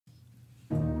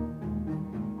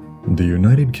The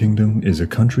United Kingdom is a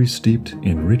country steeped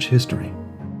in rich history.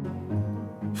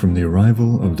 From the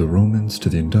arrival of the Romans to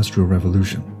the Industrial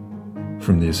Revolution,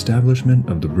 from the establishment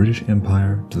of the British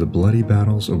Empire to the bloody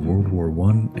battles of World War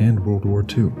I and World War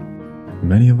II,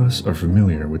 many of us are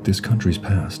familiar with this country's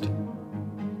past.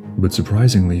 But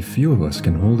surprisingly, few of us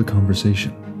can hold a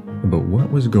conversation about what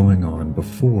was going on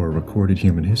before recorded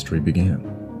human history began.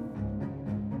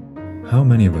 How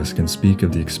many of us can speak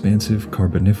of the expansive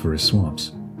Carboniferous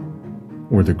swamps,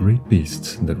 or the great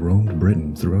beasts that roamed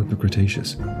Britain throughout the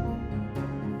Cretaceous?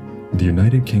 The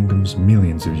United Kingdom's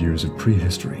millions of years of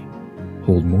prehistory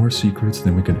hold more secrets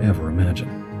than we could ever imagine.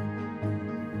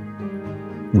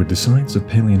 With the science of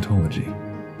paleontology,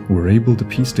 we're able to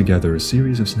piece together a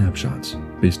series of snapshots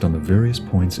based on the various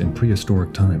points in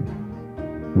prehistoric time,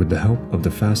 with the help of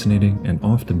the fascinating and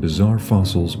often bizarre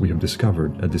fossils we have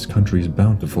discovered at this country's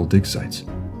bountiful dig sites.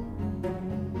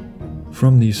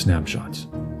 From these snapshots,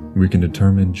 we can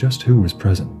determine just who was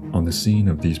present on the scene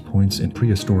of these points in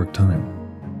prehistoric time.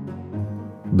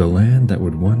 The land that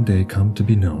would one day come to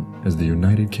be known as the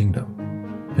United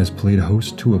Kingdom has played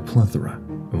host to a plethora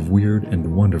of weird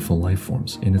and wonderful life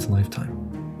forms in its lifetime.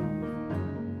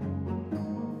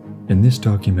 In this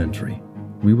documentary,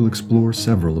 we will explore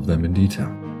several of them in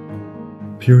detail.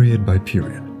 Period by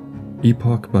period,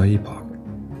 epoch by epoch,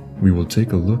 we will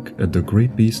take a look at the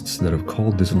great beasts that have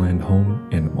called this land home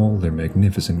in all their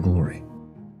magnificent glory.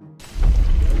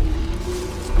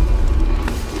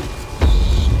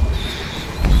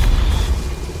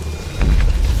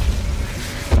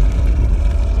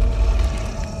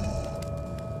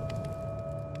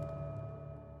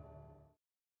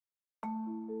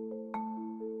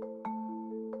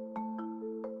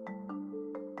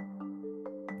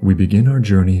 We begin our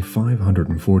journey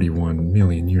 541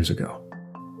 million years ago,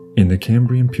 in the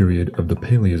Cambrian period of the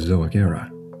Paleozoic era,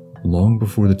 long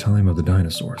before the time of the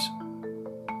dinosaurs.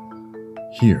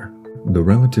 Here, the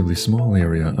relatively small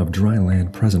area of dry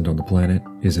land present on the planet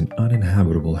is an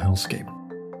uninhabitable hellscape.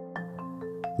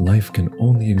 Life can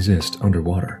only exist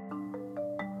underwater.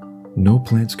 No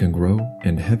plants can grow,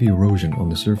 and heavy erosion on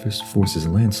the surface forces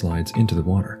landslides into the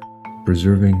water,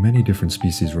 preserving many different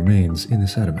species' remains in the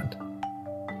sediment.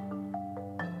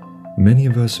 Many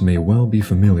of us may well be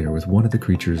familiar with one of the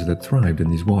creatures that thrived in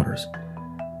these waters,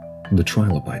 the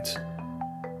trilobites,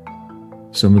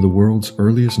 some of the world's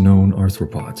earliest known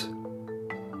arthropods.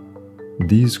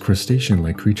 These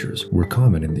crustacean-like creatures were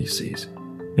common in these seas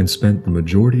and spent the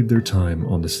majority of their time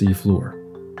on the sea floor,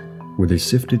 where they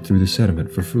sifted through the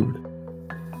sediment for food.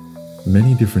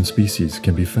 Many different species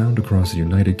can be found across the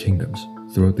United Kingdoms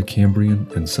throughout the Cambrian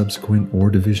and subsequent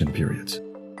Ordovician periods.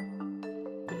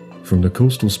 From the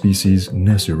coastal species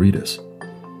Nesuritis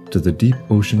to the deep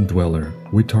ocean dweller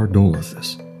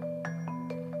Witardolithus.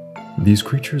 These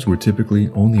creatures were typically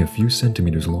only a few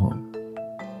centimeters long,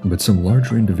 but some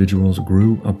larger individuals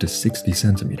grew up to 60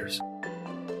 centimeters.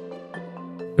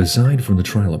 Aside from the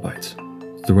trilobites,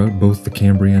 throughout both the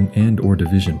Cambrian and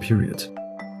Ordovician periods,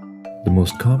 the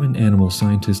most common animal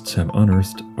scientists have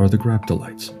unearthed are the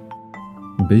graptolites,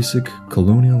 basic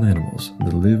colonial animals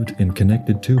that lived in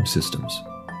connected tube systems,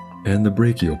 and the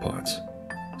brachiopods,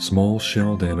 small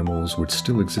shelled animals which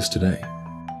still exist today.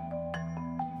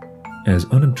 As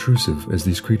unobtrusive as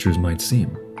these creatures might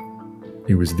seem,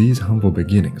 it was these humble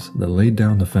beginnings that laid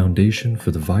down the foundation for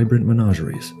the vibrant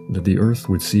menageries that the Earth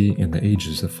would see in the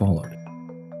ages that followed.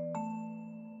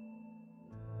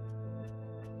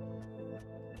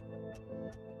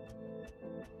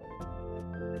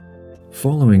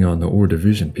 Following on the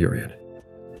Ordovician period,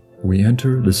 we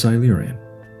enter the Silurian.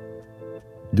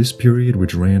 This period,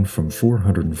 which ran from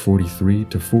 443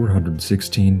 to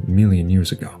 416 million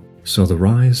years ago, saw the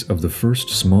rise of the first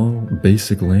small,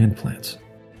 basic land plants,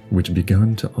 which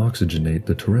began to oxygenate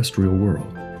the terrestrial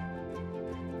world.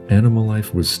 Animal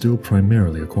life was still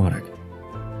primarily aquatic,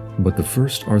 but the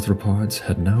first arthropods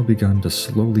had now begun to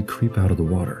slowly creep out of the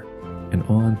water and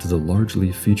on to the largely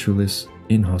featureless,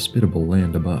 inhospitable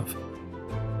land above.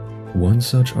 One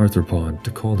such arthropod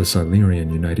to call the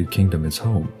Silurian United Kingdom its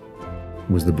home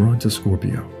was the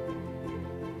Brontoscorpio,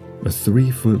 a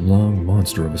 3-foot-long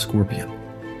monster of a scorpion,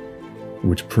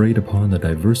 which preyed upon the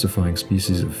diversifying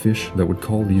species of fish that would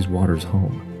call these waters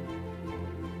home.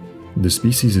 The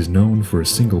species is known for a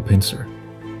single pincer,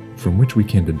 from which we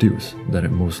can deduce that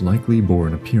it most likely bore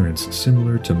an appearance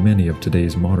similar to many of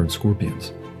today's modern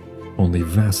scorpions, only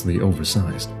vastly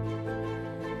oversized.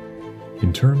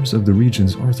 In terms of the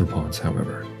region's arthropods,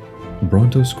 however,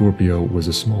 Brontoscorpio was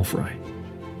a small fry.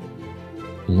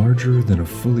 Larger than a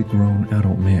fully grown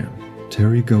adult man,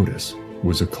 Pterygotus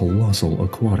was a colossal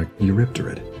aquatic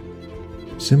eurypterid,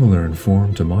 similar in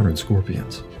form to modern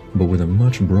scorpions, but with a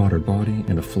much broader body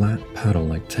and a flat,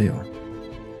 paddle-like tail.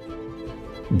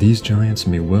 These giants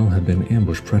may well have been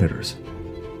ambush predators,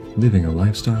 living a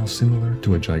lifestyle similar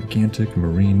to a gigantic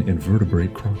marine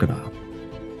invertebrate crocodile.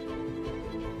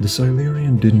 The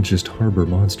Silurian didn't just harbor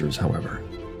monsters, however.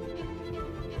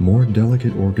 More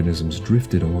delicate organisms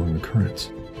drifted along the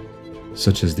currents,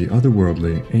 such as the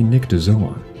otherworldly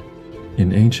Aenyctozoon,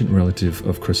 an ancient relative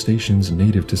of crustaceans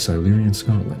native to Silurian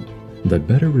Scotland that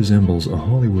better resembles a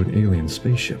Hollywood alien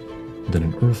spaceship than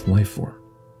an Earth lifeform.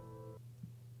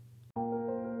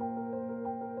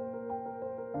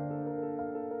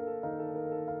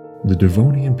 The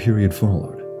Devonian period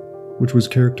followed, which was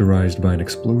characterized by an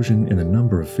explosion in the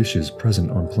number of fishes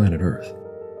present on planet Earth.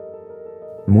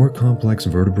 More complex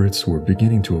vertebrates were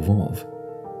beginning to evolve,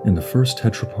 and the first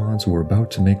tetrapods were about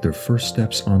to make their first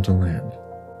steps onto land,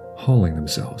 hauling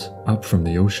themselves up from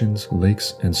the oceans,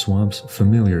 lakes, and swamps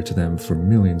familiar to them for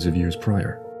millions of years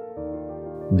prior.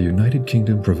 The United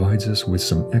Kingdom provides us with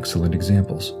some excellent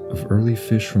examples of early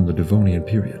fish from the Devonian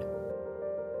period.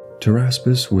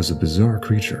 Pteraspis was a bizarre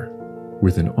creature,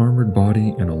 with an armored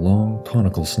body and a long,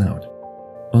 conical snout,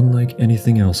 unlike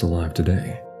anything else alive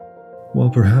today. While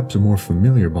perhaps more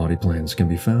familiar body plans can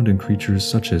be found in creatures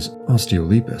such as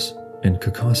Osteolepis and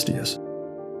Cacosteus.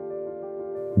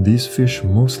 These fish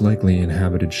most likely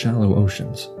inhabited shallow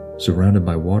oceans, surrounded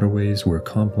by waterways where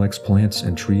complex plants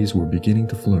and trees were beginning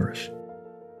to flourish.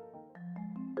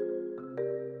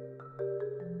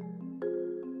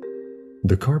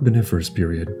 The Carboniferous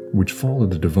period, which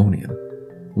followed the Devonian,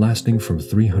 lasting from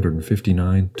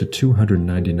 359 to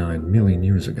 299 million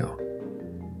years ago,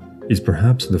 is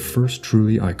perhaps the first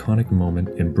truly iconic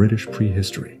moment in British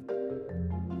prehistory.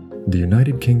 The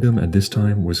United Kingdom at this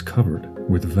time was covered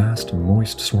with vast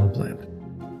moist swampland,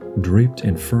 draped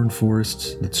in fern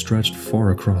forests that stretched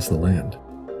far across the land.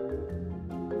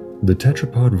 The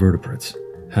tetrapod vertebrates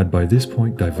had by this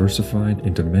point diversified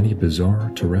into many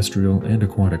bizarre terrestrial and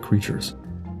aquatic creatures,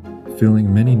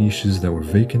 filling many niches that were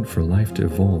vacant for life to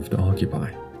evolve to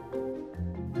occupy.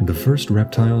 The first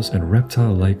reptiles and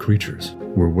reptile-like creatures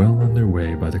were well on their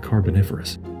way by the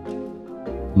Carboniferous.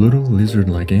 Little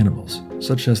lizard-like animals,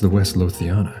 such as the West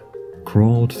Lothiana,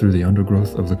 crawled through the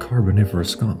undergrowth of the Carboniferous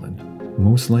Scotland,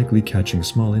 most likely catching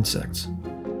small insects.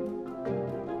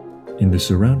 In the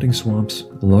surrounding swamps,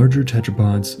 larger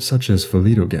tetrapods such as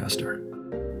Phylletogaster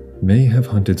may have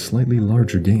hunted slightly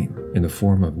larger game in the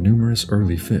form of numerous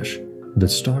early fish that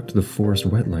stalked the forest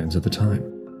wetlands at the time.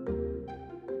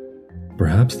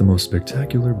 Perhaps the most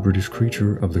spectacular British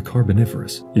creature of the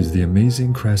Carboniferous is the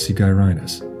amazing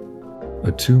Crassigyrinus,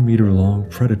 a 2-meter-long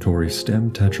predatory stem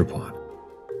tetrapod,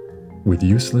 with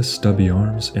useless stubby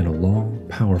arms and a long,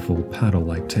 powerful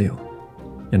paddle-like tail,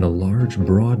 and a large,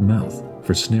 broad mouth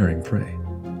for snaring prey.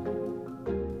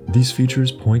 These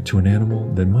features point to an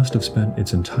animal that must have spent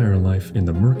its entire life in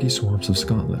the murky swamps of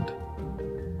Scotland,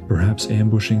 perhaps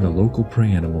ambushing the local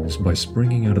prey animals by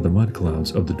springing out of the mud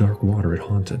clouds of the dark water it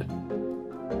haunted.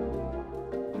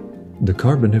 The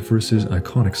Carboniferous's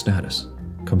iconic status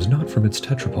comes not from its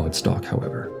tetrapod stock,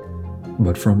 however,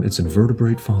 but from its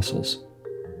invertebrate fossils.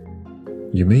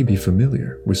 You may be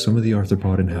familiar with some of the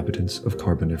arthropod inhabitants of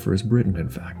Carboniferous Britain, in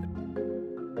fact.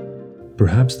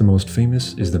 Perhaps the most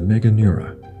famous is the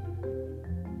Meganeura,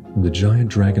 the giant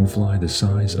dragonfly the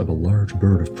size of a large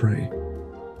bird of prey,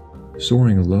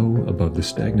 soaring low above the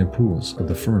stagnant pools of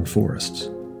the fern forests.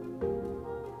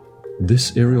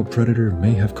 This aerial predator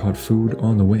may have caught food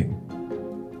on the wing,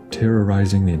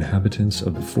 terrorizing the inhabitants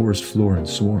of the forest floor in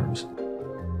swarms.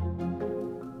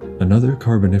 Another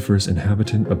Carboniferous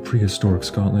inhabitant of prehistoric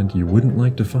Scotland you wouldn't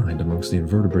like to find amongst the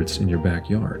invertebrates in your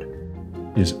backyard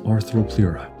is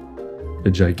Arthropleura, a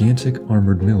gigantic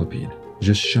armored millipede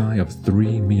just shy of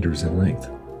 3 meters in length.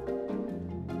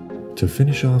 To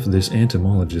finish off this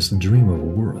entomologist's dream of a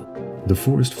world, the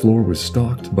forest floor was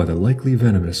stalked by the likely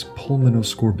venomous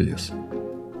Pulmonoscorpius,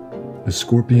 a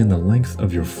scorpion the length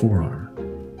of your forearm.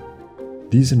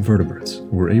 These invertebrates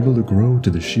were able to grow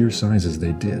to the sheer sizes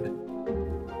they did,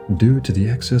 due to the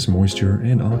excess moisture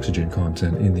and oxygen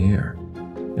content in the air,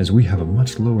 as we have a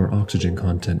much lower oxygen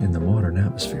content in the modern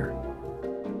atmosphere.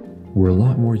 We're a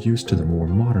lot more used to the more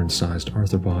modern-sized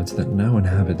arthropods that now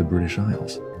inhabit the British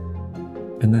Isles,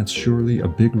 and that's surely a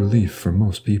big relief for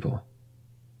most people.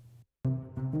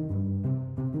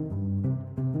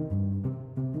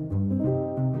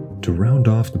 To round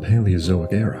off the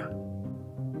Paleozoic era,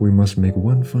 we must make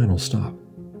one final stop.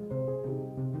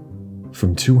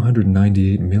 From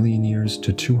 298 million years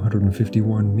to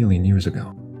 251 million years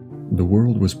ago, the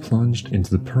world was plunged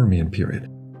into the Permian period,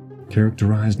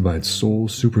 characterized by its sole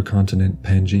supercontinent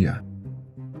Pangaea.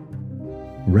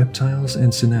 Reptiles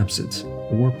and synapsids,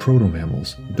 or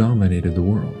proto-mammals, dominated the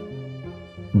world,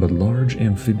 but large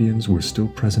amphibians were still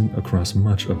present across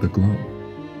much of the globe.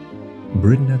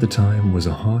 Britain at the time was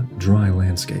a hot, dry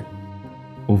landscape,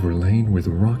 overlain with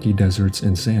rocky deserts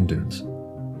and sand dunes.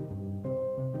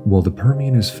 While the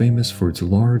Permian is famous for its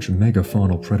large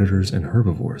megafaunal predators and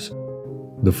herbivores,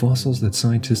 the fossils that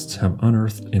scientists have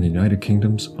unearthed in the United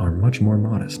Kingdoms are much more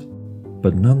modest,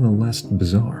 but nonetheless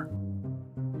bizarre.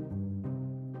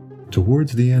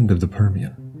 Towards the end of the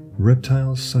Permian,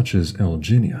 reptiles such as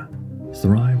Alginia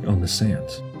thrived on the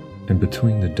sands and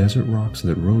between the desert rocks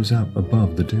that rose up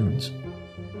above the dunes.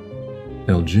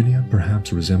 Alginia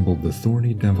perhaps resembled the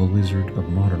thorny devil lizard of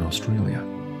modern Australia,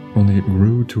 only it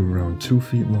grew to around 2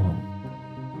 feet long.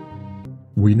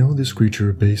 We know this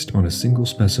creature based on a single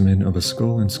specimen of a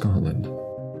skull in Scotland,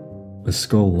 a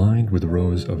skull lined with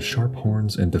rows of sharp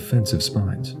horns and defensive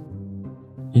spines,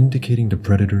 indicating to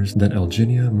predators that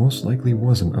Alginia most likely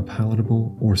wasn't a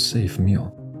palatable or safe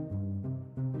meal.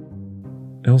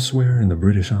 Elsewhere in the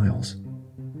British Isles,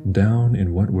 down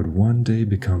in what would one day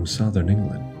become southern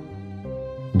England,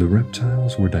 the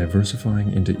reptiles were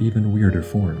diversifying into even weirder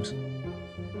forms.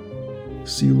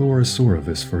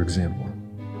 Coelurosauravus, for example,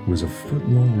 was a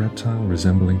foot-long reptile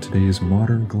resembling today's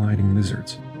modern gliding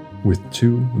lizards, with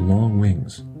 2 long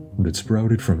wings that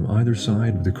sprouted from either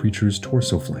side of the creature's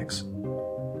torso flanks.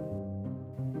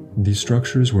 These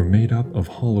structures were made up of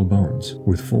hollow bones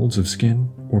with folds of skin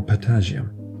or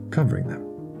patagium covering them,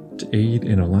 to aid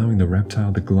in allowing the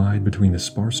reptile to glide between the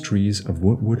sparse trees of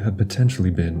what would have potentially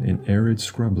been an arid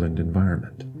scrubland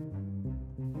environment.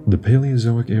 The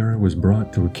Paleozoic era was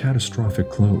brought to a catastrophic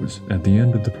close at the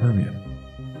end of the Permian,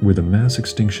 with a mass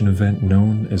extinction event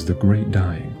known as the Great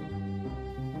Dying.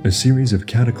 A series of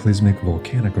cataclysmic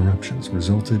volcanic eruptions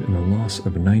resulted in a loss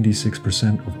of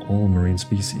 96% of all marine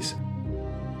species,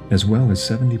 as well as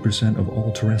 70% of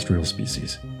all terrestrial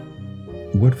species.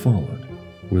 What followed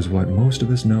was what most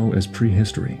of us know as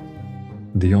prehistory,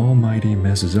 the almighty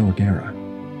Mesozoic era,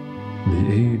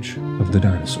 the age of the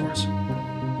dinosaurs.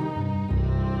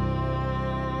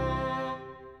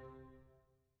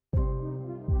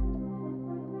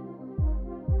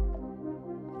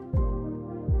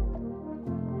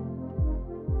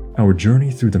 Our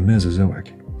journey through the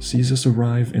Mesozoic sees us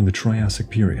arrive in the Triassic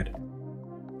period,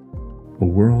 a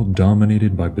world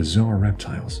dominated by bizarre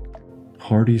reptiles,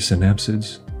 hardy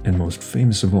synapsids, and most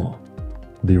famous of all,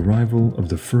 the arrival of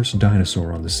the first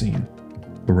dinosaur on the scene,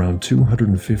 around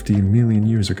 250 million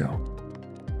years ago.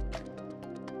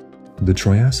 The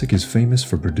Triassic is famous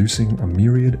for producing a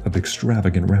myriad of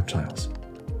extravagant reptiles,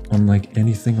 unlike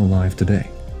anything alive today.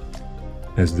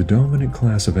 As the dominant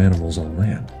class of animals on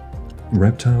land,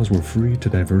 reptiles were free to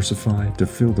diversify to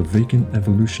fill the vacant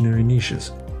evolutionary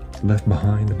niches left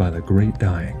behind by the Great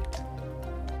Dying.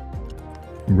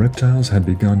 Reptiles had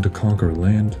begun to conquer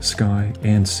land, sky,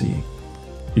 and sea,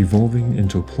 evolving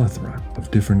into a plethora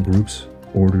of different groups,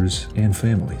 orders, and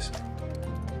families.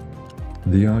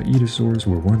 The Aedosaurs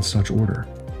were one such order.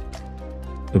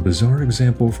 A bizarre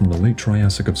example from the late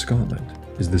Triassic of Scotland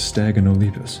is the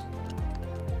Staganolepus,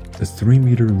 a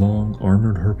 3-meter-long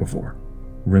armored herbivore,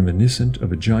 reminiscent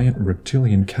of a giant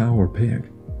reptilian cow or pig.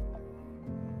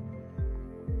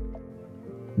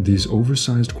 These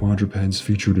oversized quadrupeds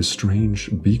featured a strange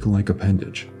beak-like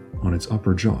appendage on its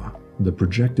upper jaw that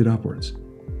projected upwards,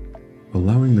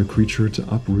 allowing the creature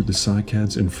to uproot the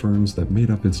cycads and ferns that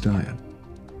made up its diet.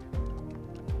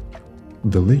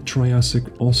 The late Triassic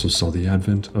also saw the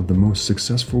advent of the most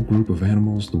successful group of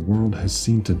animals the world has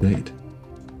seen to date,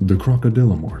 the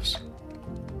crocodilomorphs,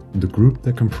 the group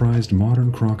that comprised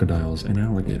modern crocodiles and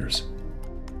alligators.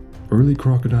 Early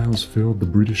crocodiles filled the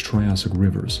British Triassic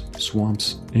rivers,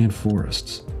 swamps, and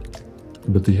forests,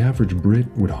 but the average Brit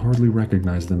would hardly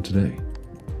recognize them today.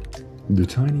 The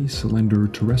tiny, slender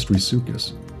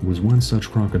Terrestrisuchus was one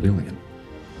such crocodilian,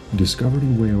 discovered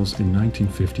in Wales in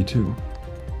 1952.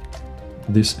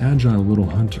 This agile little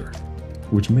hunter,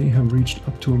 which may have reached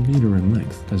up to a meter in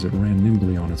length as it ran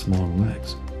nimbly on its long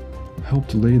legs,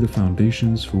 helped lay the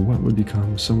foundations for what would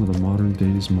become some of the modern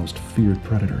day's most feared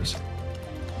predators.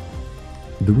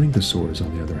 The Rhynchosaurs,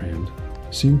 on the other hand,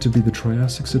 seemed to be the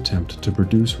Triassic's attempt to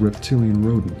produce reptilian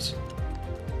rodents.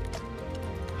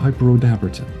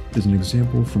 Hyperodaptorton is an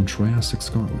example from Triassic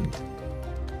Scotland,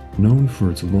 known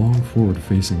for its long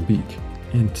forward-facing beak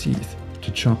and teeth to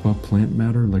chop up plant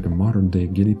matter like a modern-day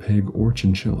guinea pig or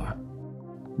chinchilla.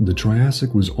 The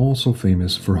Triassic was also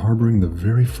famous for harboring the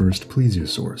very first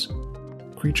plesiosaurs,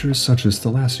 creatures such as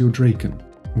Thalassiodracon,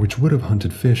 which would have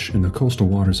hunted fish in the coastal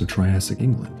waters of Triassic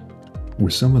England, were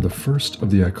some of the first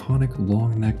of the iconic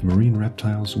long-necked marine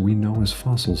reptiles we know as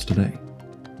fossils today.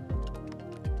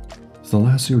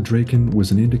 Thalassodracon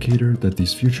was an indicator that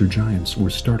these future giants were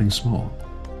starting small.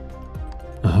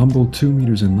 A humble 2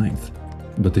 meters in length,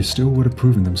 but they still would have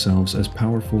proven themselves as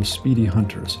powerful, speedy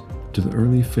hunters to the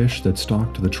early fish that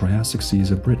stalked the Triassic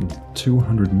seas of Britain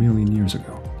 200 million years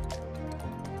ago.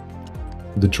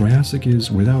 The Triassic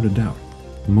is, without a doubt,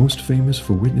 most famous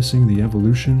for witnessing the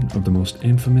evolution of the most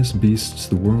infamous beasts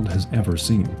the world has ever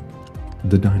seen,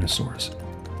 the dinosaurs.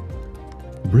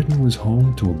 Britain was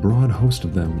home to a broad host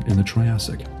of them in the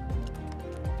Triassic,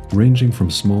 ranging from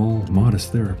small,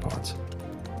 modest theropods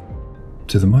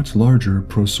to the much larger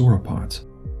prosauropods,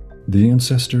 the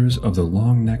ancestors of the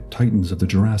long-necked titans of the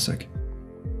Jurassic.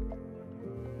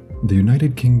 The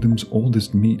United Kingdom's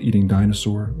oldest meat-eating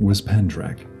dinosaur was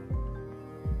Pendrag,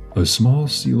 a small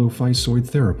coelophysoid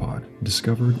theropod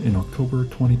discovered in October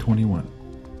 2021.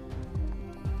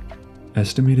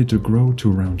 Estimated to grow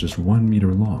to around just 1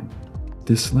 meter long,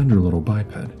 this slender little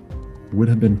biped would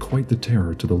have been quite the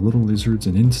terror to the little lizards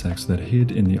and insects that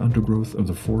hid in the undergrowth of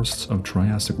the forests of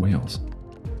Triassic Wales.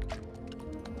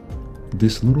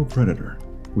 This little predator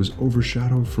was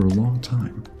overshadowed for a long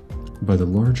time by the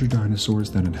larger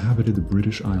dinosaurs that inhabited the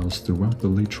British Isles throughout the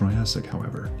late Triassic,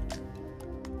 however.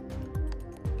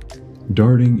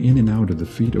 Darting in and out of the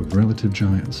feet of relative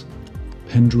giants,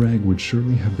 Pendrag would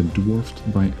surely have been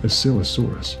dwarfed by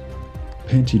Asilosaurus,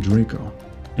 Pantidraco,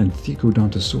 and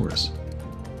Thecodontosaurus,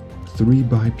 3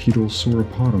 bipedal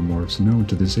sauropodomorphs known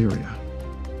to this area.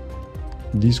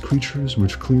 These creatures,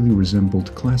 which clearly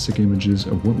resembled classic images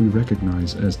of what we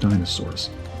recognize as dinosaurs,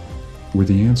 were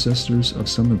the ancestors of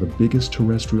some of the biggest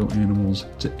terrestrial animals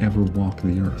to ever walk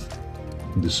the earth,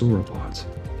 the sauropods.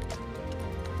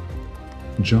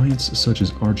 Giants such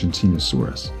as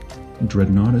Argentinosaurus,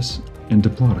 Dreadnoughtus, and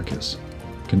Diplodocus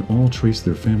can all trace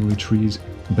their family trees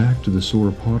back to the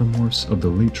sauropodomorphs of the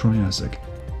late Triassic,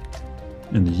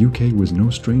 and the UK was no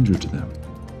stranger to them.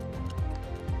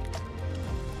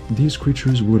 These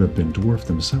creatures would have been dwarfed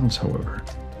themselves, however,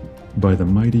 by the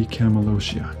mighty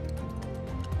Camelotia,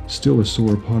 still a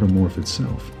sauropodomorph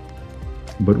itself,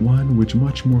 but one which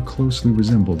much more closely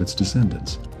resembled its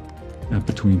descendants, at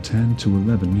between 10 to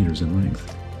 11 meters in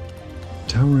length.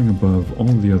 Towering above all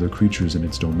the other creatures in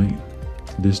its domain,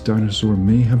 this dinosaur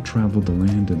may have traveled the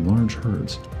land in large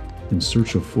herds in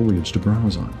search of foliage to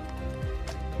browse on.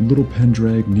 Little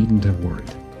Pendrag needn't have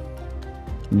worried.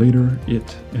 Later,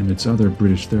 it and its other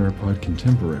British theropod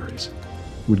contemporaries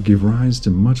would give rise to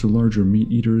much larger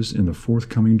meat-eaters in the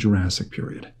forthcoming Jurassic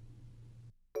period.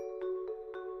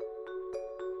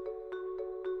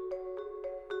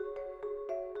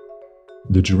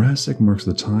 The Jurassic marks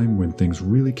the time when things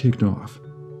really kicked off,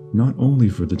 not only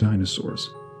for the dinosaurs,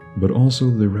 but also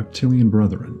their reptilian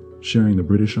brethren sharing the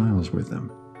British Isles with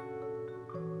them.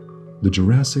 The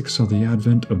Jurassic saw the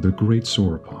advent of the great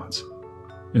sauropods,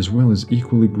 as well as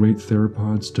equally great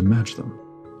theropods to match them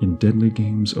in deadly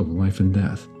games of life and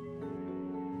death.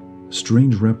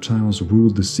 Strange reptiles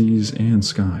ruled the seas and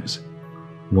skies,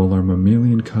 while our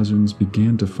mammalian cousins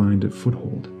began to find a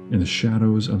foothold in the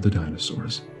shadows of the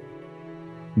dinosaurs.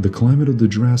 The climate of the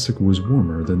Jurassic was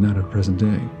warmer than that of present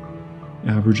day,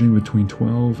 averaging between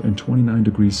 12 and 29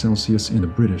 degrees Celsius in the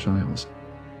British Isles.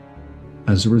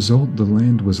 As a result, the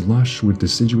land was lush with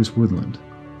deciduous woodland,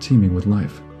 teeming with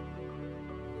life.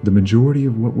 The majority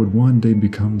of what would one day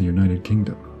become the United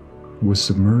Kingdom was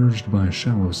submerged by a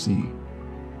shallow sea,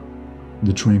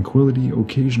 the tranquility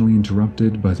occasionally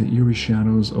interrupted by the eerie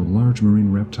shadows of large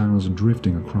marine reptiles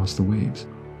drifting across the waves.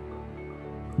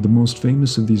 The most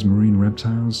famous of these marine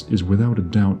reptiles is without a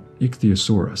doubt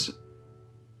Ichthyosaurus,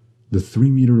 the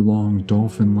 3-meter-long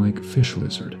dolphin-like fish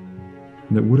lizard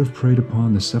that would have preyed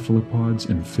upon the cephalopods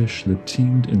and fish that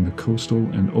teemed in the coastal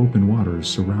and open waters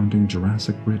surrounding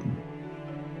Jurassic Britain.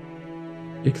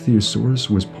 Ichthyosaurus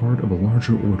was part of a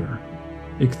larger order,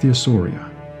 Ichthyosauria,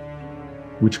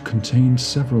 which contained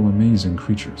several amazing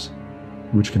creatures,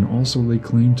 which can also lay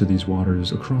claim to these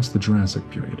waters across the Jurassic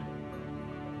period.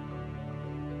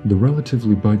 The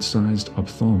relatively bite-sized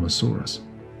Ophthalmosaurus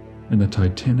and the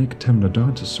titanic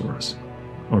Temnodontosaurus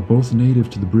are both native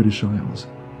to the British Isles,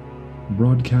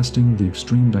 broadcasting the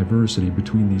extreme diversity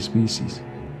between these species.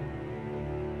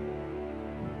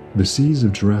 The seas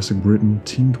of Jurassic Britain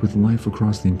teemed with life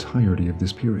across the entirety of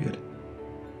this period,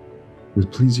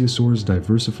 with plesiosaurs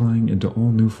diversifying into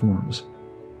all new forms,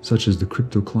 such as the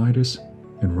Cryptoclydus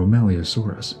and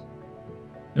Romeliosaurus,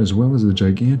 as well as the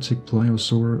gigantic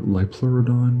pliosaur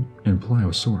Liopleurodon and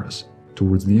Pliosaurus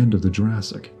towards the end of the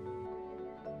Jurassic.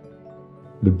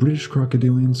 The British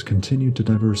crocodilians continued to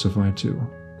diversify too,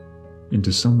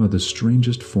 into some of the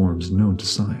strangest forms known to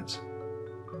science.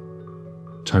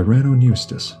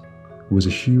 Tyrannoneustis, was a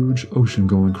huge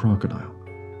ocean-going crocodile,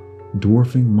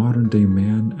 dwarfing modern-day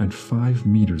man at 5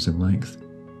 meters in length.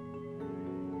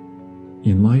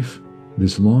 In life,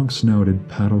 this long-snouted,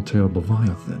 paddle-tailed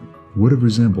leviathan would have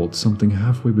resembled something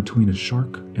halfway between a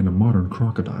shark and a modern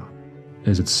crocodile,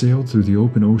 as it sailed through the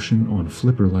open ocean on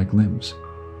flipper-like limbs.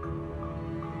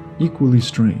 Equally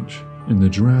strange, in the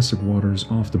Jurassic waters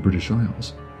off the British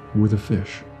Isles, were the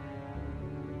fish.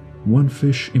 One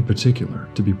fish in particular,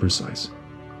 to be precise,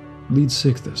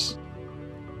 Leadsichthys,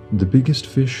 the biggest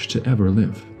fish to ever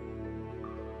live.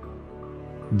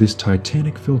 This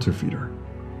titanic filter feeder,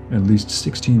 at least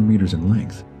 16 meters in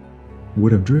length,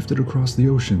 would have drifted across the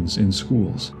oceans in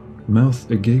schools, mouth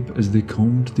agape as they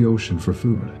combed the ocean for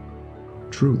food.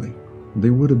 Truly, they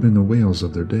would have been the whales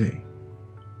of their day.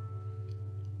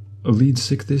 A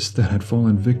Leadsichthys that had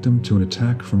fallen victim to an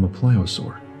attack from a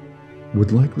pliosaur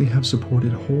would likely have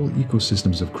supported whole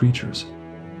ecosystems of creatures,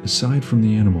 aside from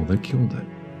the animal that killed it,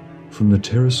 from the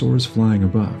pterosaurs flying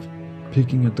above,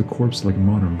 picking at the corpse like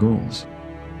modern gulls,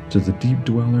 to the deep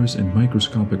dwellers and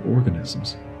microscopic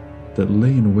organisms that lay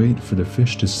in wait for the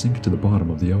fish to sink to the bottom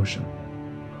of the ocean.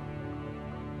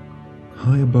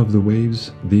 High above the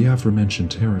waves, the aforementioned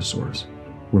pterosaurs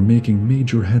were making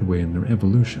major headway in their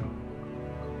evolution.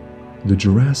 The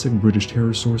Jurassic British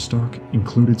pterosaur stock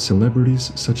included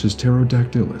celebrities such as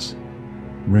Pterodactylus,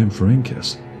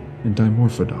 Rhamphorhynchus, and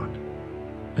Dimorphodon,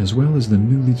 as well as the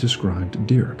newly described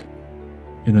Dirk,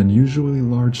 an unusually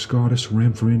large Scottish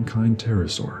Rhamphorhynchine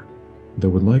pterosaur that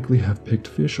would likely have picked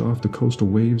fish off the coastal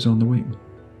waves on the wing,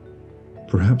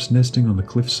 perhaps nesting on the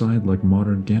cliffside like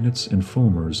modern gannets and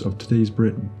fulmars of today's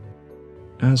Britain.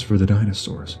 As for the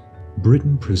dinosaurs,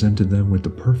 Britain presented them with the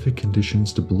perfect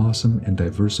conditions to blossom and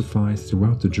diversify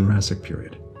throughout the Jurassic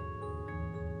period.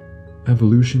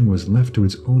 Evolution was left to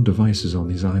its own devices on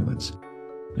these islands,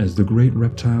 as the great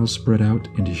reptiles spread out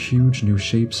into huge new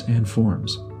shapes and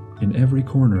forms in every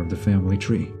corner of the family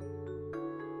tree.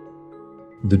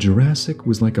 The Jurassic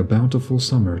was like a bountiful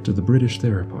summer to the British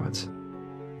theropods,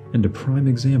 and a prime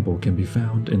example can be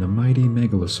found in the mighty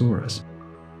Megalosaurus,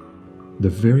 the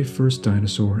very first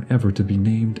dinosaur ever to be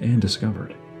named and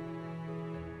discovered.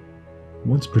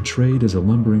 Once portrayed as a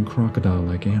lumbering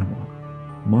crocodile-like animal,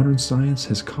 modern science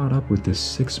has caught up with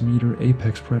this 6-meter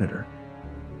apex predator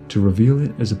to reveal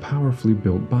it as a powerfully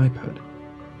built biped,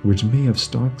 which may have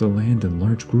stalked the land in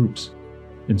large groups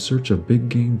in search of big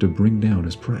game to bring down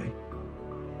as prey.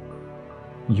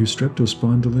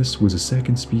 Eustreptospondylus was a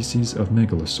second species of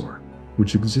megalosaur,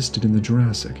 which existed in the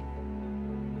Jurassic.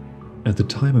 At the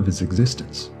time of its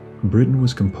existence, Britain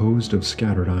was composed of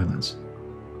scattered islands,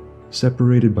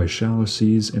 separated by shallow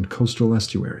seas and coastal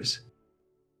estuaries.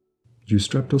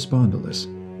 Eustreptospondylus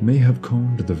may have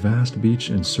combed the vast beach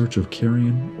in search of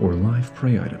carrion or live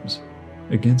prey items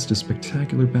against a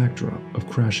spectacular backdrop of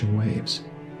crashing waves,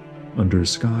 under a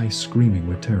sky screaming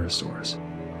with pterosaurs.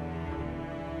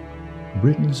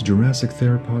 Britain's Jurassic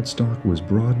theropod stock was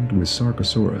broadened with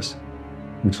Sarcosaurus,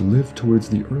 which lived towards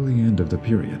the early end of the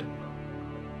period.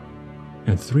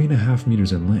 At 3.5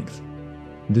 meters in length,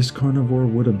 this carnivore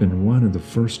would have been one of the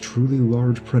first truly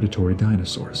large predatory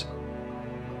dinosaurs,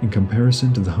 in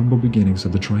comparison to the humble beginnings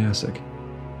of the Triassic.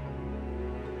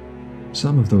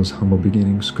 Some of those humble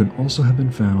beginnings could also have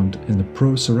been found in the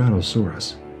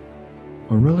Proceratosaurus,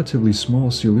 a relatively small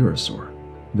coelurosaur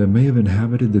that may have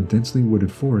inhabited the densely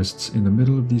wooded forests in the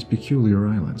middle of these peculiar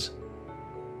islands.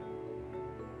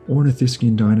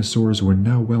 Ornithischian dinosaurs were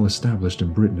now well established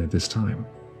in Britain at this time.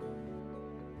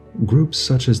 Groups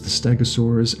such as the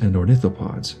stegosaurs and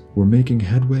ornithopods were making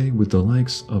headway with the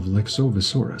likes of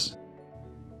Lexovisaurus,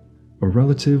 a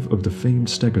relative of the famed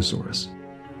Stegosaurus,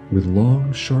 with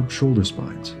long, sharp shoulder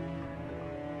spines,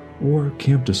 or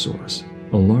Camptosaurus,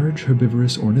 a large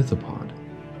herbivorous ornithopod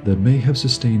that may have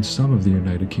sustained some of the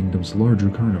United Kingdom's larger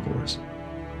carnivores.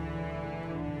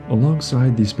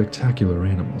 Alongside these spectacular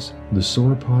animals, the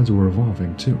sauropods were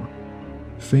evolving too,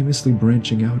 famously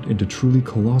branching out into truly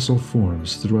colossal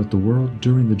forms throughout the world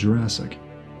during the Jurassic.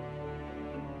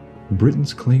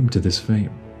 Britain's claim to this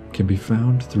fame can be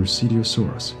found through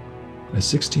Cetiosaurus, a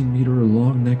 16-meter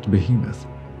long-necked behemoth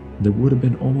that would have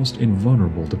been almost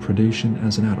invulnerable to predation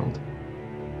as an adult.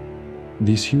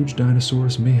 These huge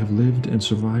dinosaurs may have lived and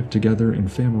survived together in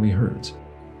family herds,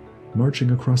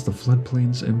 marching across the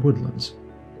floodplains and woodlands,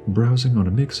 browsing on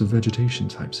a mix of vegetation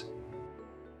types.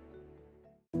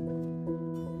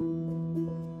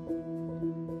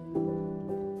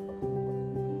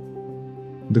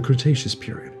 The Cretaceous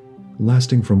period,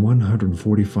 lasting from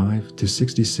 145 to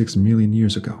 66 million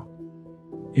years ago,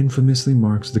 infamously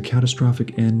marks the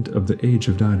catastrophic end of the age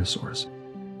of dinosaurs.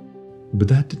 But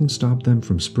that didn't stop them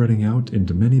from spreading out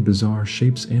into many bizarre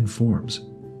shapes and forms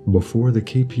before the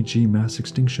KPG mass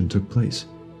extinction took place.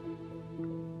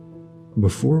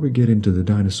 Before we get into the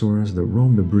dinosaurs that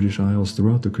roamed the British Isles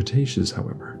throughout the Cretaceous,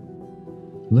 however,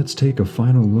 let's take a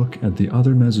final look at the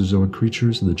other Mesozoic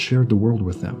creatures that shared the world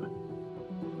with them.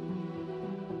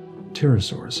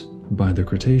 Pterosaurs, by the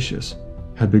Cretaceous,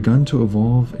 had begun to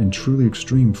evolve in truly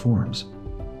extreme forms,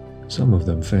 some of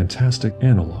them fantastic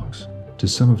analogues to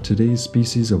some of today's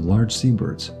species of large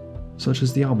seabirds, such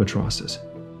as the albatrosses.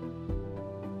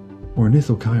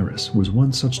 Ornithocheirus was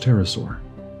one such pterosaur,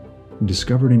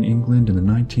 discovered in England in the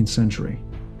 19th century.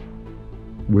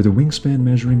 With a wingspan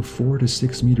measuring 4 to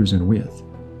 6 meters in width,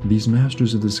 these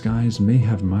masters of the skies may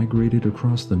have migrated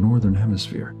across the northern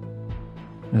hemisphere,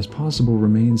 as possible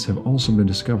remains have also been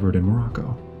discovered in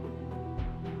Morocco.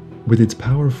 With its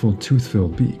powerful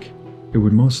tooth-filled beak, it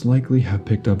would most likely have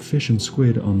picked up fish and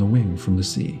squid on the wing from the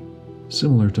sea,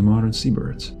 similar to modern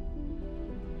seabirds.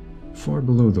 Far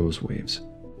below those waves,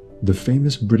 the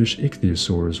famous British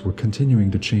ichthyosaurs were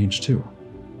continuing to change too.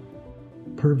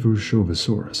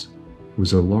 Pervuchovisaurus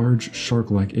was a large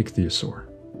shark-like ichthyosaur,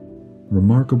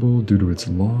 remarkable due to its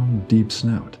long, deep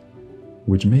snout,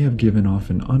 which may have given off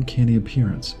an uncanny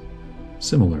appearance,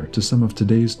 similar to some of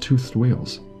today's toothed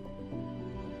whales.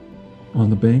 On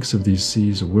the banks of these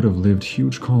seas would have lived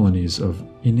huge colonies of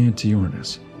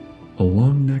Enantiornis, a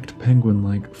long-necked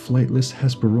penguin-like flightless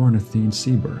Hesperornithine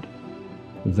seabird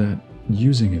that,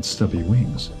 using its stubby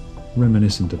wings,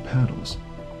 reminiscent of paddles,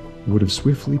 would have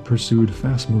swiftly pursued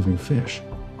fast-moving fish,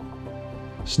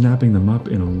 snapping them up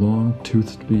in a long,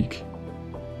 toothed beak,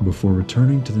 before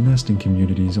returning to the nesting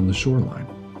communities on the shoreline.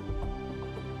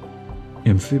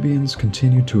 Amphibians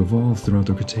continued to evolve throughout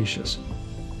the Cretaceous,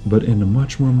 but in a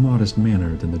much more modest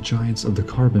manner than the giants of the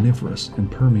Carboniferous and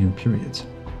Permian periods.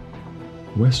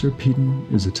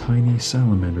 Westerpedon is a tiny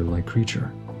salamander-like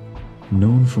creature,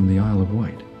 known from the Isle of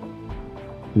Wight,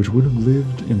 which would have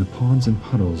lived in the ponds and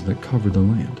puddles that covered the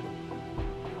land,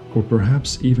 or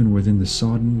perhaps even within the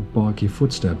sodden, boggy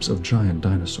footsteps of giant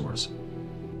dinosaurs.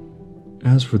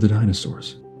 As for the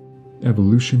dinosaurs,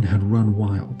 evolution had run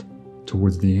wild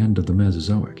towards the end of the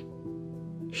Mesozoic.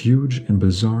 Huge and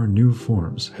bizarre new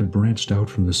forms had branched out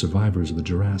from the survivors of the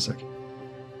Jurassic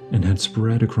and had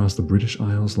spread across the British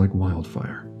Isles like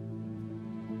wildfire.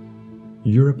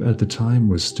 Europe at the time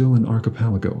was still an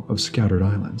archipelago of scattered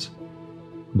islands,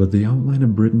 but the outline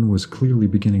of Britain was clearly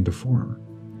beginning to form.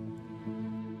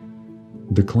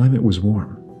 The climate was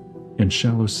warm, and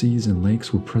shallow seas and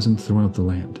lakes were present throughout the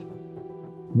land.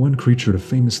 One creature to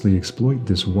famously exploit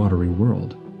this watery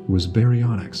world was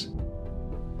Baryonyx,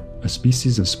 a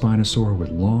species of spinosaur with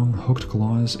long, hooked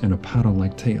claws and a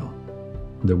paddle-like tail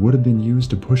that would have been used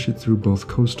to push it through both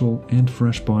coastal and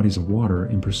fresh bodies of water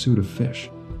in pursuit of fish.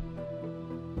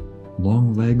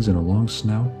 Long legs and a long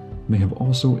snout may have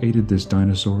also aided this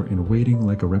dinosaur in wading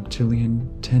like a reptilian,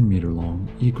 10-meter-long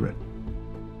egret.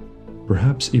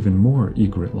 Perhaps even more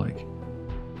egret-like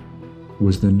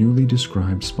was the newly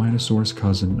described Spinosaurus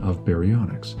cousin of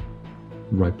Baryonyx,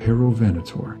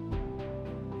 Rhiperovenator.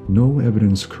 No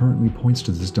evidence currently points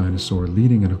to this dinosaur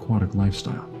leading an aquatic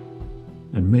lifestyle,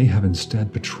 and may have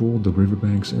instead patrolled the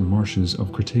riverbanks and marshes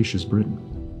of Cretaceous Britain.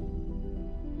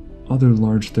 Other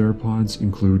large theropods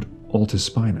include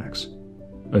Altispinax,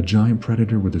 a giant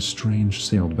predator with a strange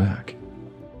sailed back,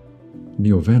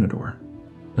 Neovenador,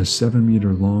 a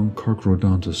 7-meter-long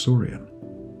Carcharodontosaurian,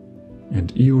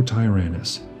 and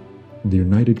Eotyrannus, the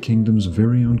United Kingdom's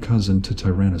very own cousin to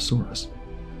Tyrannosaurus.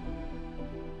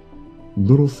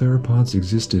 Little theropods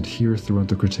existed here throughout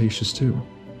the Cretaceous too.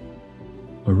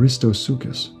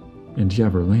 Aristosuchus and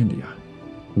Yaverlandia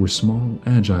were small,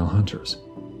 agile hunters,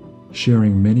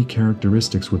 sharing many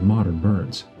characteristics with modern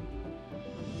birds.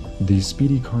 These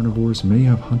speedy carnivores may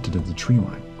have hunted at the tree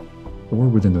line, or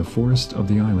within the forest of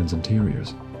the island's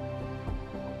interiors.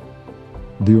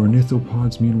 The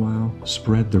ornithopods, meanwhile,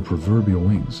 spread their proverbial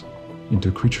wings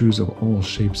into creatures of all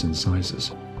shapes and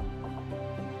sizes.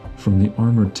 From the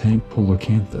armored tank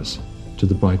Polocanthus to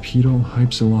the bipedal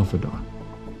Hypsilophodon,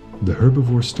 the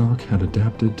herbivore stock had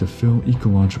adapted to fill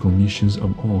ecological niches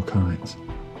of all kinds.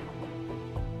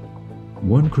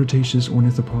 One Cretaceous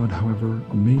ornithopod, however,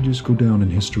 may just go down in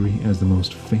history as the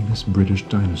most famous British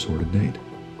dinosaur to date,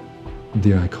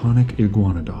 the iconic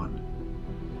Iguanodon.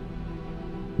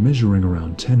 Measuring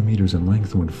around 10 meters in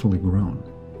length when fully grown,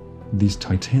 these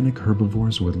titanic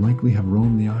herbivores would likely have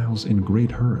roamed the Isles in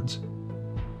great herds,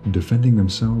 defending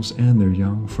themselves and their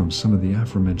young from some of the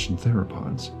aforementioned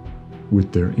theropods,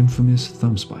 with their infamous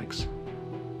thumb spikes,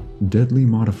 deadly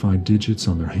modified digits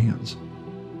on their hands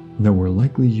that were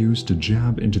likely used to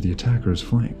jab into the attacker's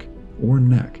flank or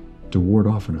neck to ward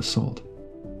off an assault.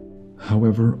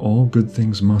 However, all good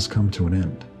things must come to an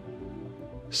end.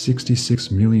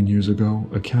 66 million years ago,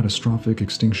 a catastrophic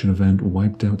extinction event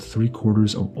wiped out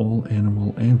 3/4 of all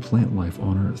animal and plant life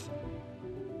on Earth.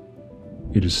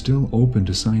 It is still open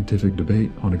to scientific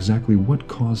debate on exactly what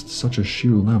caused such a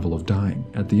sheer level of dying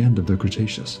at the end of the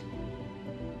Cretaceous.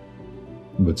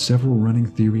 But several running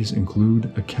theories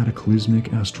include a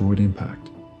cataclysmic asteroid impact,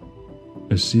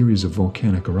 a series of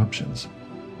volcanic eruptions,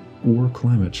 or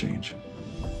climate change,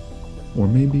 or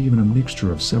maybe even a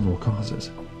mixture of several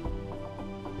causes.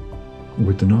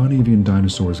 With the non-avian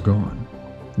dinosaurs gone,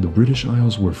 the British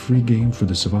Isles were free game for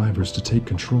the survivors to take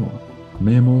control.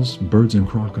 Mammals, birds, and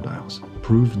crocodiles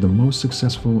proved the most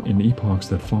successful in epochs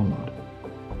that followed,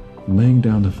 laying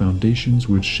down the foundations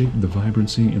which shaped the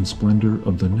vibrancy and splendor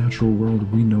of the natural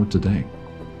world we know today.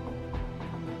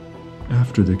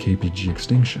 After the KPG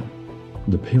extinction,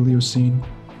 the Paleocene,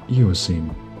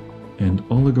 Eocene, and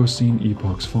Oligocene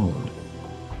epochs followed.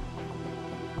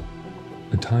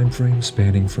 A time frame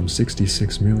spanning from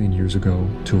 66 million years ago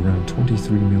to around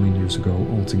 23 million years ago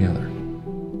altogether,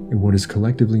 in what is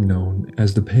collectively known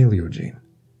as the Paleogene.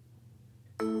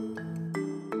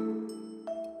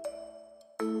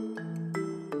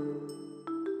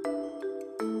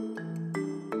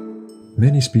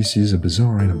 Many species of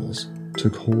bizarre animals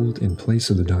took hold in place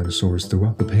of the dinosaurs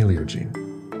throughout the Paleogene,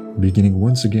 beginning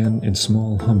once again in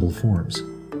small, humble forms.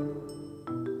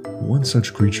 One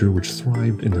such creature which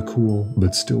thrived in the cool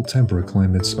but still temperate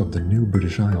climates of the new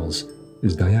British Isles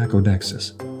is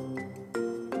Diacodexis,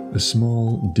 a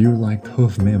small, deer-like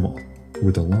hoof mammal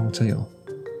with a long tail.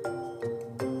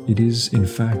 It is, in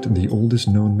fact, the oldest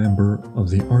known member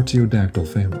of the Artiodactyl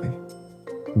family,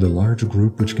 the large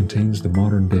group which contains the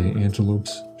modern-day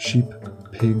antelopes, sheep,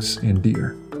 pigs, and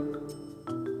deer.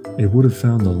 It would have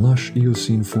found the lush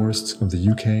Eocene forests of the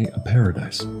UK a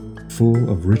paradise, full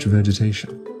of rich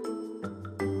vegetation.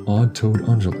 Odd-toed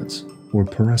ungulates, or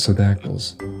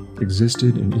perissodactyls,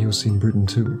 existed in Eocene Britain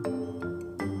too.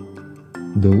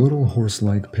 The little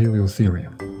horse-like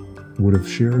Paleotherium would have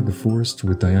shared the forests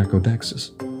with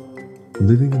Diacodexis,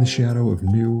 living in the shadow of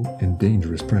new and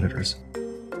dangerous predators.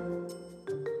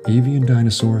 Avian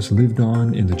dinosaurs lived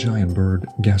on in the giant bird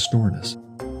Gastornis,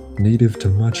 native to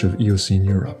much of Eocene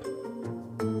Europe.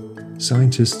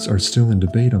 Scientists are still in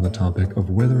debate on the topic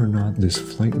of whether or not this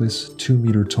flightless,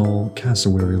 2-meter-tall,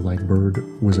 cassowary-like bird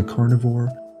was a carnivore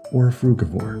or a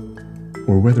frugivore,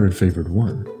 or whether it favored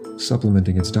one,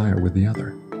 supplementing its diet with the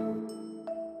other.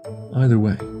 Either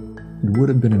way, it would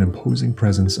have been an imposing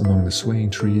presence among the swaying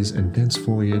trees and dense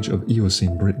foliage of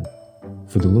Eocene Britain,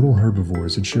 for the little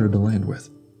herbivores it shared the land with.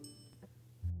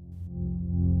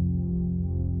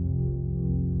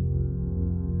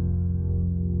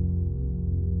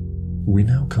 We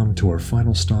now come to our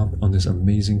final stop on this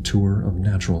amazing tour of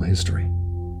natural history.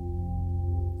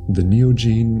 The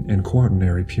Neogene and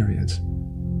Quaternary periods,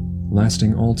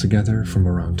 lasting altogether from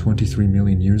around 23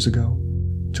 million years ago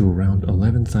to around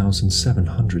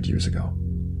 11,700 years ago,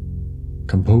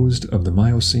 composed of the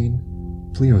Miocene,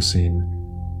 Pliocene,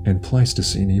 and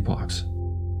Pleistocene epochs.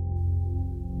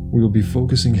 We will be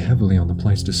focusing heavily on the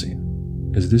Pleistocene,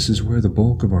 as this is where the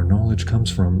bulk of our knowledge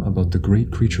comes from about the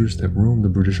great creatures that roamed the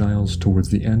British Isles towards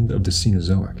the end of the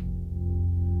Cenozoic.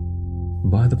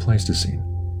 By the Pleistocene,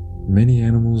 many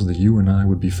animals that you and I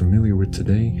would be familiar with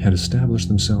today had established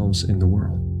themselves in the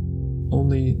world,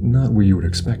 only not where you would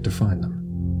expect to find them.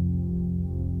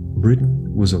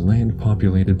 Britain was a land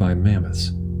populated by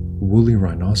mammoths, woolly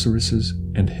rhinoceroses,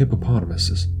 and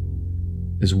hippopotamuses,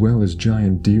 as well as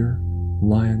giant deer,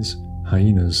 lions,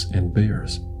 hyenas, and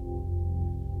bears.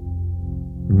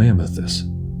 Mammothus,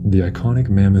 the iconic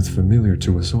mammoth familiar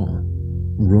to us all,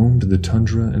 roamed the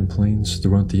tundra and plains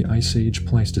throughout the Ice Age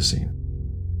Pleistocene,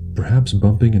 perhaps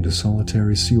bumping into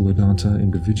solitary coelodonta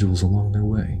individuals along their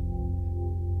way.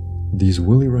 These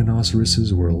woolly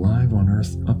rhinoceroses were alive on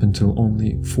Earth up until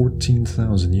only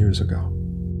 14,000 years ago.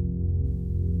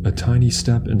 A tiny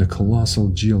step in the colossal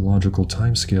geological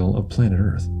timescale of planet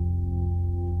Earth.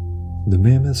 The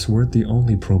mammoths weren't the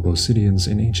only proboscideans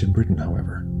in ancient Britain,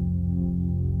 however.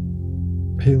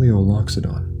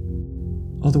 Paleoloxodon,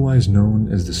 otherwise known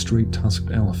as the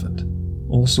straight-tusked elephant,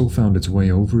 also found its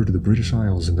way over to the British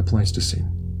Isles in the Pleistocene,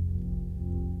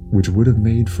 which would have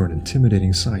made for an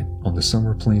intimidating sight on the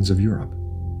summer plains of Europe,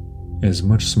 as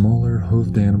much smaller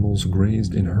hoofed animals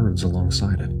grazed in herds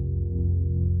alongside it.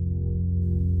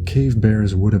 Cave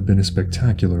bears would have been a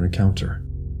spectacular encounter,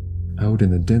 out in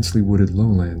the densely wooded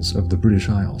lowlands of the British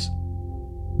Isles,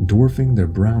 dwarfing their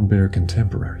brown bear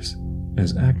contemporaries,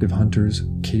 as active hunters,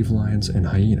 cave lions, and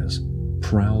hyenas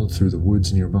prowled through the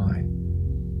woods nearby.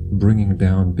 bringing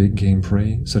down big game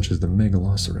prey such as the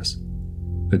megaloceros,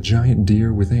 a giant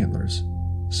deer with antlers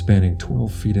spanning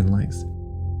 12 feet in length.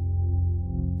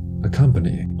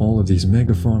 Accompanying all of these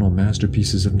megafaunal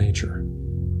masterpieces of nature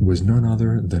was none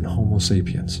other than Homo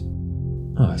sapiens,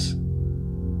 us.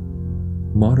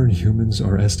 Modern humans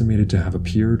are estimated to have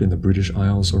appeared in the British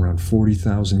Isles around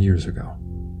 40,000 years ago,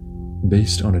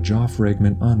 based on a jaw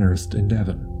fragment unearthed in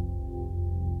Devon.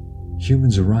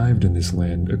 Humans arrived in this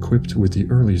land equipped with the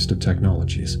earliest of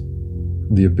technologies,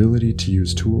 the ability to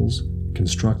use tools,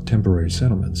 construct temporary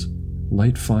settlements,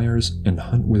 light fires, and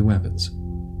hunt with weapons.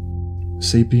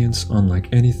 Sapiens,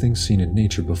 unlike anything seen in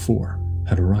nature before,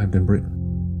 had arrived in Britain.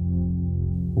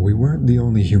 We weren't the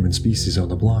only human species on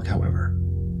the block, however.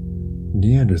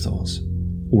 Neanderthals,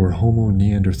 or Homo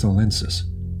neanderthalensis,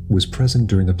 was present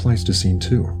during the Pleistocene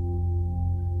too.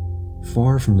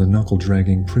 Far from the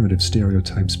knuckle-dragging primitive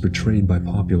stereotypes portrayed by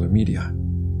popular media,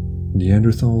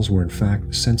 Neanderthals were in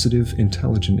fact sensitive,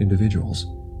 intelligent individuals,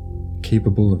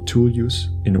 capable of tool use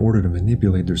in order to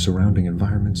manipulate their surrounding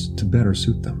environments to better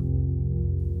suit them.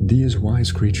 These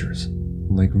wise creatures,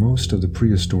 like most of the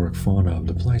prehistoric fauna of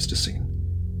the Pleistocene,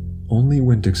 only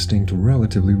went extinct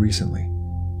relatively recently.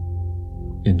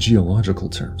 In geological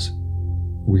terms,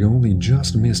 we only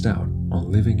just missed out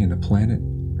on living in a planet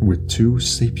with two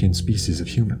sapient species of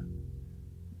human.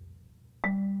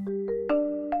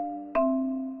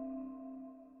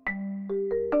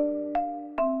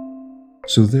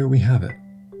 So there we have it,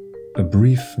 a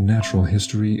brief natural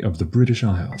history of the British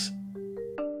Isles.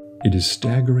 It is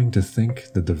staggering to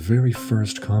think that the very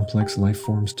first complex life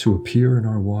forms to appear in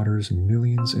our waters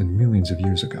millions and millions of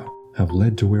years ago have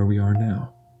led to where we are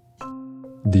now.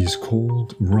 These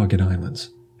cold, rugged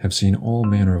islands have seen all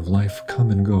manner of life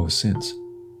come and go since.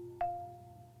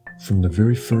 From the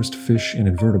very first fish and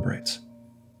invertebrates,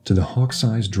 to the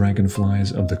hawk-sized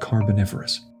dragonflies of the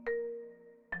Carboniferous.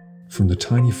 From the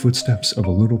tiny footsteps of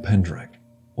a little pendragon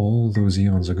all those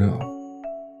eons ago,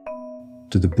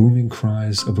 to the booming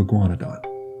cries of iguanodon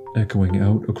echoing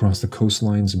out across the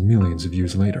coastlines millions of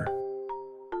years later.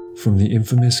 From the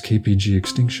infamous KPG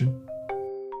extinction,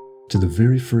 to the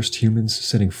very first humans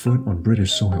setting foot on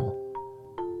British soil.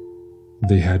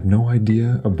 They had no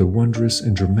idea of the wondrous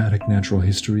and dramatic natural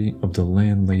history of the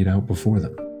land laid out before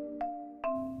them.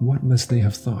 What must they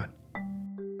have thought?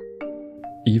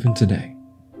 Even today,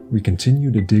 we continue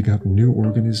to dig up new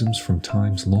organisms from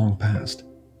times long past,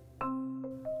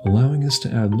 allowing us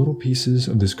to add little pieces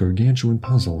of this gargantuan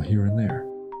puzzle here and there.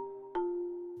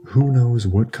 Who knows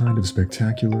what kind of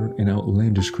spectacular and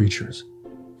outlandish creatures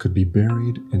could be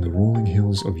buried in the rolling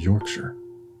hills of Yorkshire,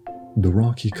 the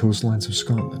rocky coastlines of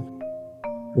Scotland,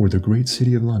 or the great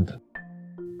city of London,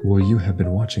 while you have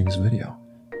been watching this video.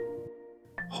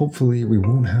 Hopefully we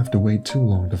won't have to wait too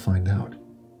long to find out.